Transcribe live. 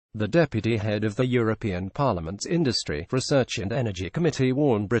The deputy head of the European Parliament's Industry, Research and Energy Committee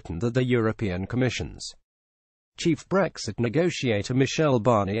warned Britain that the European Commission's chief Brexit negotiator Michel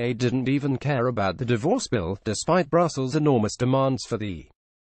Barnier didn't even care about the divorce bill, despite Brussels' enormous demands for the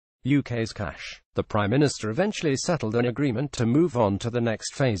UK's cash. The Prime Minister eventually settled an agreement to move on to the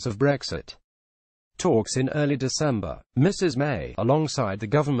next phase of Brexit talks in early December. Mrs May, alongside the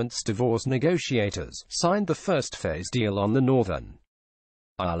government's divorce negotiators, signed the first phase deal on the Northern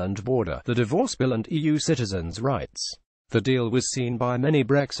Ireland border, the divorce bill and EU citizens' rights. The deal was seen by many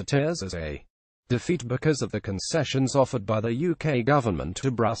Brexiteers as a defeat because of the concessions offered by the UK government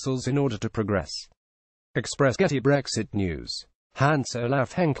to Brussels in order to progress. Express Getty Brexit News. Hans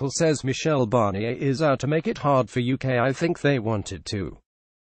Olaf Henkel says Michel Barnier is out to make it hard for UK. I think they wanted to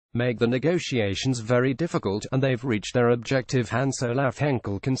make the negotiations very difficult, and they've reached their objective. Hans Olaf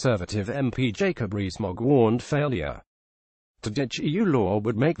Henkel. Conservative MP Jacob Rees-Mogg warned failure to ditch EU law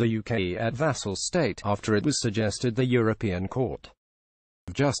would make the UK a vassal state, after it was suggested the European Court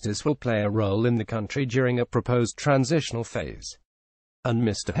of Justice will play a role in the country during a proposed transitional phase. And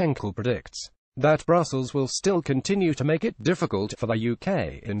Mr Henkel predicts that Brussels will still continue to make it difficult for the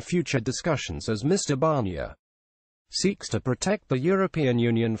UK in future discussions as Mr Barnier seeks to protect the European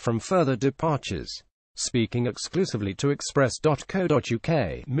Union from further departures. Speaking exclusively to Express.co.uk,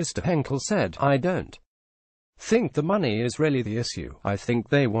 Mr Henkel said, "I don't think the money is really the issue. I think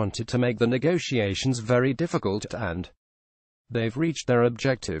they wanted to make the negotiations very difficult, and they've reached their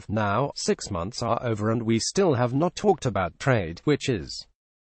objective. Now, 6 months are over and we still have not talked about trade, which is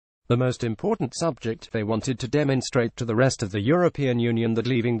the most important subject. They wanted to demonstrate to the rest of the European Union that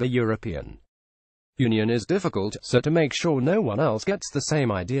leaving the European Union is difficult, so to make sure no one else gets the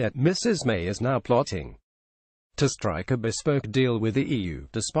same idea, Mrs May is now plotting to strike a bespoke deal with the EU,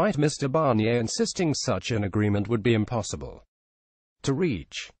 despite Mr Barnier insisting such an agreement would be impossible to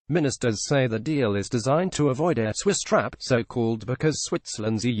reach. Ministers say the deal is designed to avoid a Swiss trap, so-called because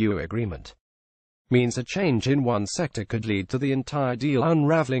Switzerland's EU agreement means a change in one sector could lead to the entire deal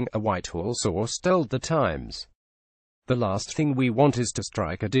unraveling, a Whitehall source told The Times. The last thing we want is to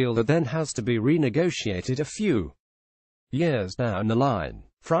strike a deal that then has to be renegotiated a few years down the line.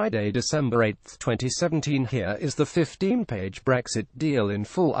 Friday, December 8, 2017. Here is the 15-page Brexit deal in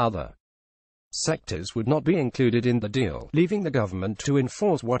full. Other sectors would not be included in the deal, leaving the government to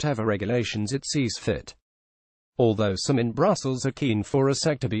enforce whatever regulations it sees fit. Although some in Brussels are keen for a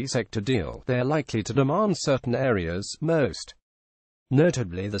sector-by-sector deal, they are likely to demand certain areas, most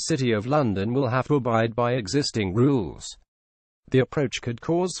notably the City of London, will have to abide by existing rules. The approach could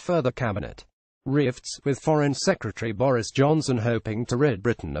cause further cabinet rifts, with Foreign Secretary Boris Johnson hoping to rid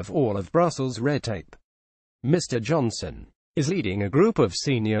Britain of all of Brussels' red tape. Mr Johnson is leading a group of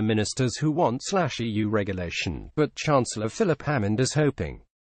senior ministers who want EU regulation, but Chancellor Philip Hammond is hoping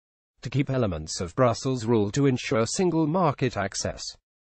to keep elements of Brussels rule to ensure single market access.